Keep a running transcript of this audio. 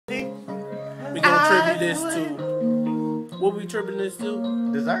attribute this to? What we attribute this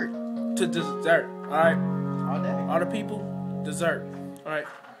to? Dessert. To dessert. Alright. All day. All the people, dessert. Alright.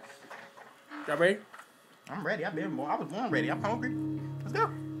 Y'all ready? I'm ready. I was born ready. I'm hungry. Let's go.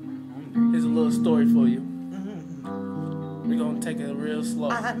 Here's a little story for you. We're gonna take it real slow.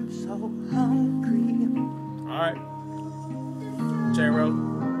 I'm so hungry. Alright. JroeHill.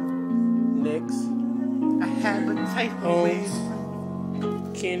 I have a taste Holmes.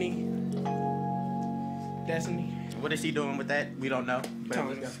 Kenny. Destiny. What is she doing with that? We don't know. But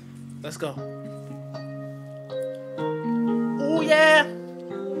Let's go. Oh yeah.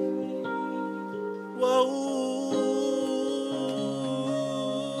 Whoa.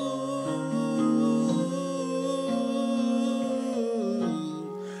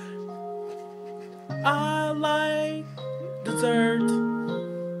 I like dessert. So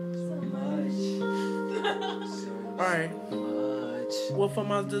much. Alright. Well, for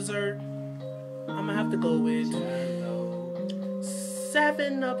my dessert, I'm gonna have to go with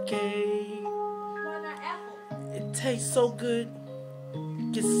 7-Up cake. Why not apple? It tastes so good.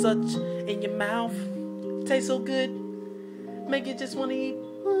 Get such in your mouth. It tastes so good. Make you just wanna eat.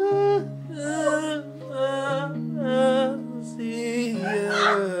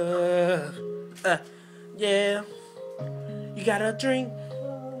 Yeah. You gotta drink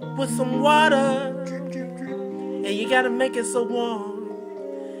with some water. And you gotta make it so warm.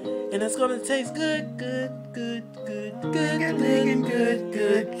 And it's gonna taste good, good, good, good, good, good, good,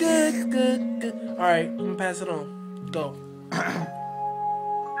 good, good, good, good. Alright, I'm gonna pass it on. Go.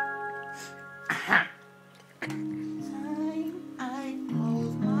 I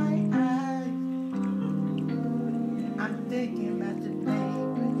close my eyes. I'm thinking about the day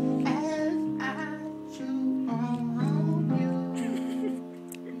as I chew on you.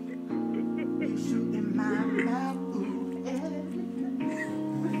 You shoot in my mouth.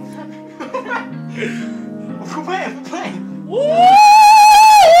 Play. Woo!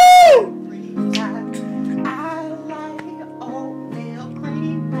 I like oatmeal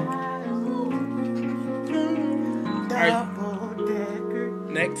cream pies. Double decker.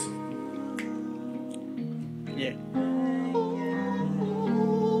 Next. Yeah.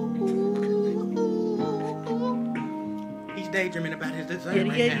 He's daydreaming about his dessert Yeah,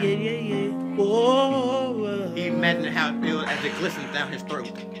 right yeah, now. yeah. Whoa. He imagining how it feels as it glistens down his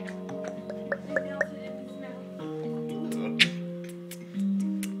throat.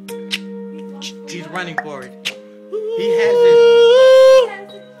 He's running for it. He has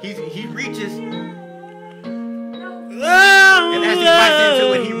it. He reaches, and as he bites into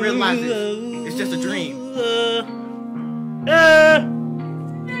it, he realizes it's just a dream.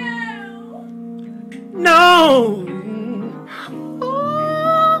 No.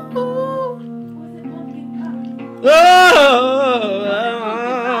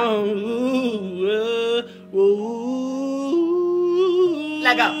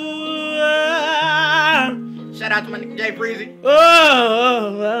 Let go. Shout out to my nigga Jay Breezy. We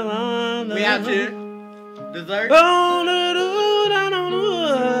out here. Dessert.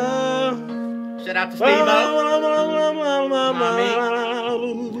 Shout out to Steve-O.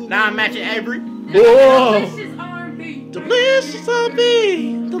 Now I'm matching Avery. Delicious R&B. Delicious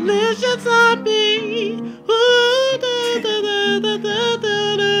R&B. Delicious R&B. Ooh, da, da, da, da, da, da,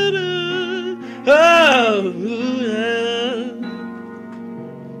 da, da. Oh, yeah.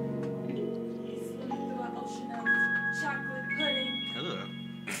 Chocolate pudding.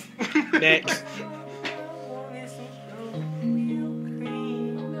 Next.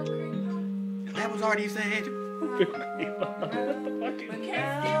 That was already said. But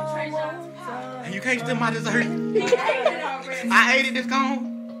can't steal Trejon's pie. You can't steal my dessert. He ate it already. I ate it. This gone.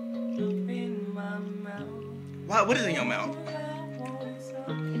 What is in your mouth?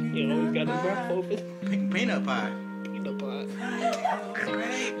 You always got the mouth open. Peanut pie. Peanut pie.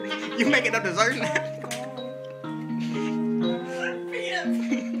 You making up dessert now?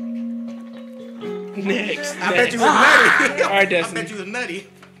 Next. I bet you was nutty. All right, I Destiny. bet you was nutty.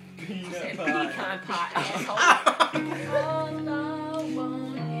 Pecan pie, asshole.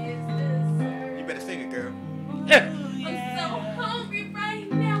 You better sing it, girl. I'm so hungry right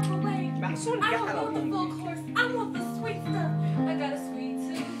now, but wait. I don't want the full course. I want the sweet stuff. I got a sweet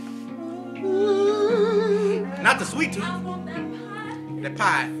tooth. Not the sweet tooth. I want that pie. That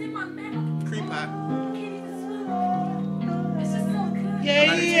pie. It's in my mouth. Cream pie. I can't even swallow. It's just so good. Yeah. I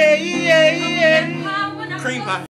want that pie when I Cream pie.